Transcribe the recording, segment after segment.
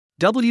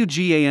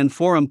WGAN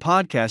Forum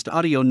Podcast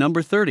Audio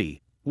Number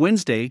 30,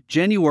 Wednesday,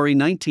 January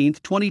 19,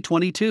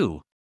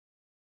 2022.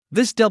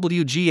 This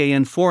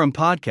WGAN Forum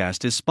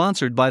podcast is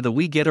sponsored by the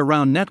We Get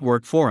Around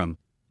Network Forum,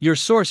 your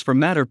source for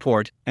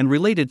Matterport and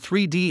related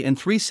 3D and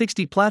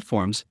 360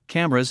 platforms,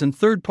 cameras, and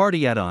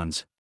third-party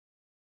add-ons.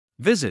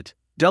 Visit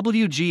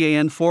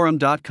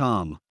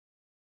WGANforum.com.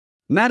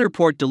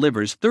 Matterport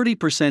delivers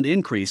 30%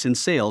 increase in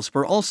sales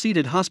for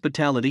Allseated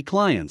hospitality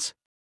clients.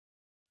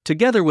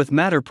 Together with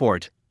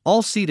Matterport,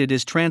 Allseated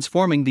is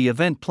transforming the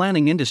event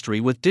planning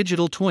industry with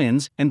digital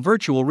twins and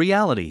virtual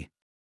reality.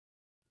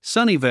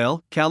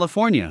 Sunnyvale,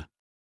 California.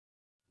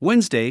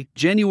 Wednesday,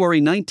 January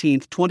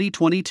 19,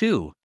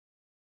 2022.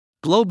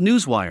 Globe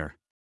Newswire.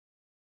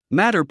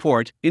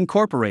 Matterport,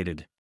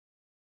 Incorporated.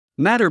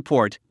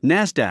 Matterport,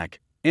 NASDAQ,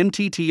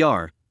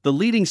 MTTR, the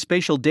leading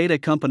spatial data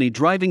company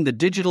driving the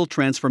digital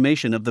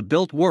transformation of the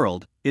built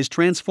world, is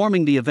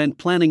transforming the event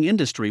planning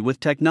industry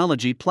with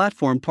technology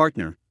platform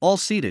partner,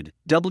 Allseated,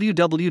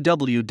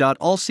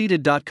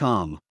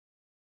 www.allseated.com.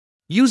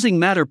 Using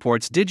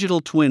Matterport's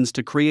digital twins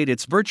to create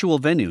its virtual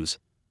venues,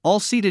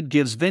 Allseated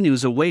gives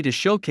venues a way to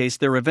showcase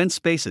their event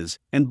spaces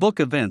and book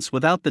events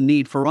without the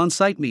need for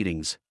on-site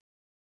meetings.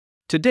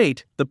 To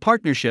date, the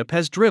partnership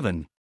has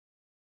driven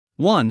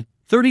 1.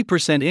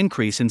 30%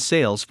 increase in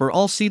sales for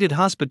Allseated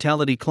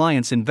hospitality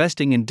clients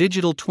investing in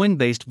digital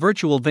twin-based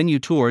virtual venue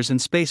tours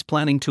and space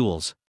planning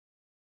tools.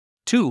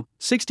 2.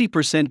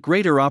 60%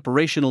 greater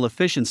operational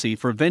efficiency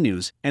for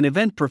venues and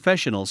event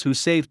professionals who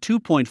save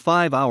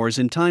 2.5 hours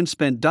in time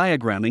spent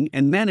diagramming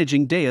and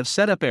managing day of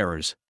setup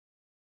errors.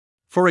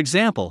 For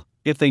example,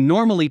 if they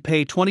normally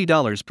pay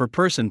 $20 per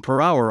person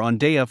per hour on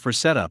day of for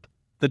setup,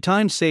 the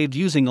time saved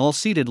using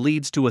Allseated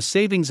leads to a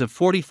savings of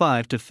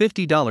 $45 to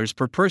 $50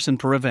 per person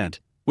per event,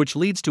 which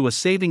leads to a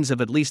savings of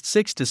at least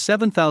 $6,000 to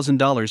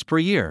 $7,000 per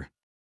year.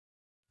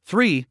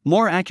 3.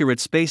 More accurate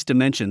space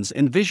dimensions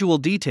and visual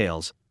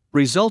details,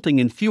 resulting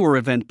in fewer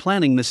event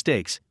planning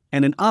mistakes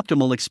and an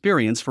optimal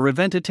experience for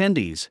event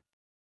attendees.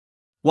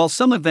 While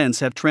some events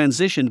have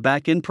transitioned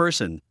back in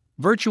person,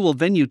 virtual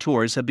venue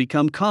tours have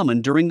become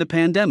common during the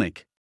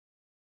pandemic.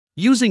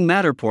 Using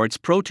Matterport's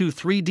Pro2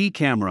 3D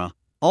camera,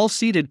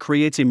 Allseated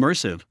creates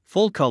immersive,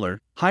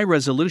 full-color,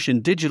 high-resolution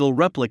digital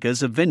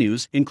replicas of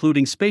venues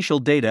including spatial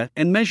data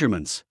and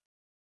measurements.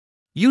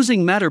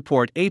 Using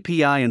Matterport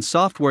API and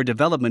software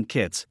development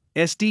kits,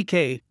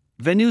 SDK,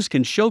 venues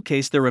can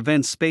showcase their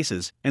event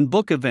spaces and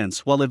book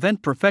events while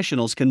event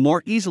professionals can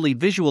more easily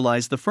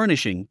visualize the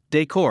furnishing,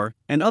 decor,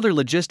 and other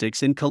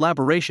logistics in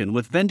collaboration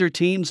with vendor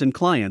teams and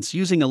clients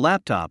using a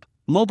laptop,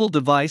 mobile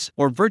device,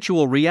 or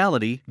virtual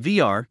reality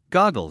 (VR)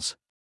 goggles.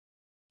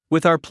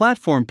 With our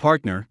platform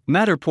partner,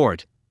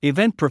 Matterport,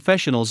 event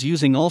professionals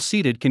using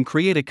Allseated can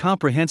create a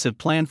comprehensive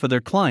plan for their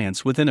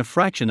clients within a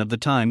fraction of the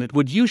time it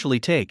would usually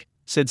take,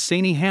 said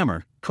Sani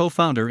Hammer,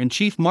 co-founder and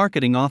chief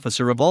marketing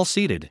officer of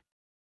Allseated.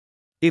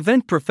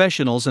 Event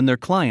professionals and their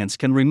clients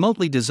can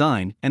remotely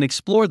design and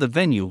explore the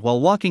venue while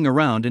walking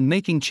around and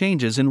making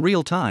changes in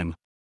real time.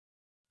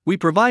 We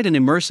provide an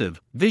immersive,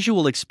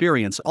 visual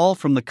experience all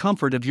from the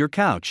comfort of your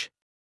couch.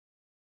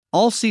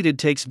 Allseated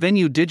takes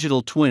venue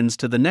digital twins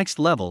to the next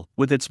level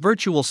with its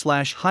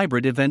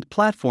virtual/hybrid event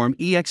platform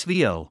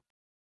EXVO.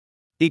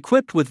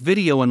 Equipped with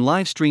video and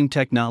live stream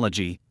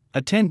technology,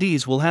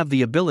 attendees will have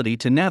the ability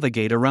to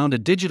navigate around a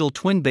digital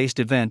twin-based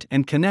event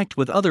and connect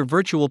with other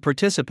virtual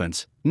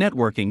participants,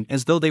 networking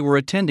as though they were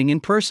attending in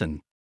person.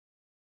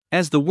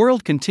 As the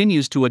world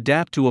continues to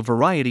adapt to a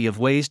variety of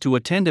ways to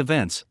attend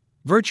events,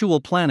 virtual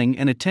planning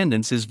and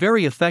attendance is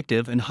very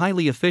effective and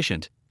highly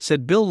efficient,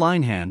 said Bill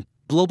Linehan,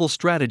 Global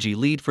Strategy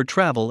Lead for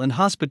Travel and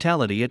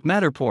Hospitality at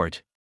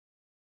Matterport.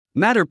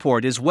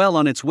 Matterport is well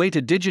on its way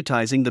to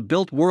digitizing the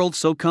built world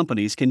so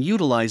companies can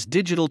utilize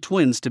digital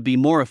twins to be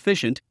more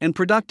efficient and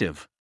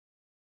productive.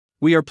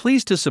 We are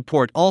pleased to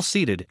support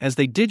Allseated as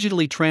they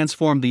digitally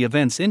transform the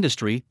events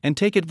industry and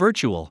take it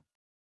virtual.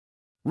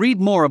 Read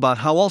more about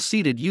how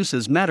Allseated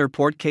uses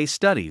Matterport case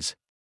studies.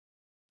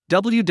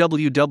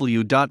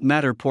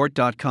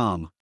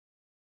 www.matterport.com.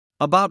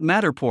 About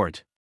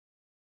Matterport.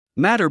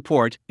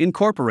 Matterport,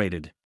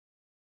 Incorporated.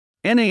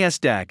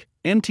 NASDAQ,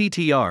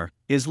 MTTR,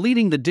 is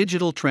leading the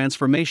digital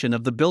transformation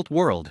of the built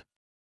world.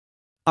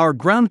 Our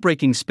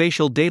groundbreaking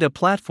spatial data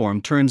platform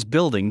turns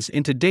buildings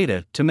into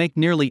data to make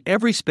nearly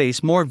every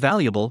space more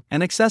valuable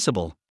and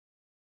accessible.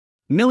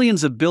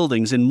 Millions of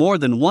buildings in more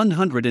than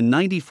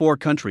 194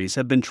 countries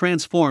have been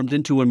transformed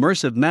into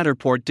immersive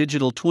Matterport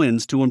digital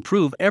twins to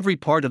improve every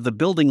part of the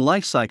building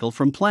lifecycle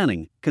from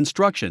planning,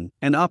 construction,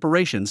 and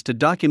operations to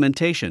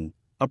documentation,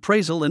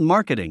 appraisal, and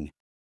marketing.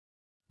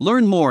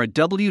 Learn more at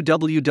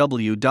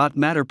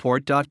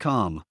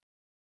www.matterport.com.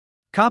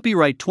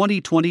 Copyright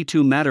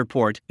 2022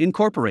 Matterport,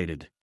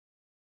 Incorporated.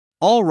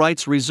 All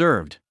rights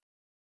reserved.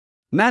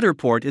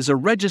 Matterport is a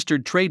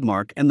registered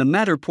trademark and the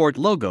Matterport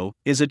logo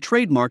is a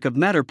trademark of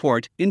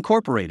Matterport,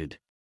 Incorporated.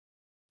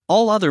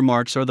 All other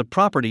marks are the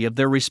property of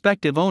their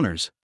respective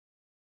owners.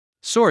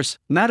 Source: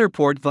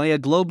 Matterport via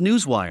Globe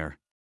Newswire.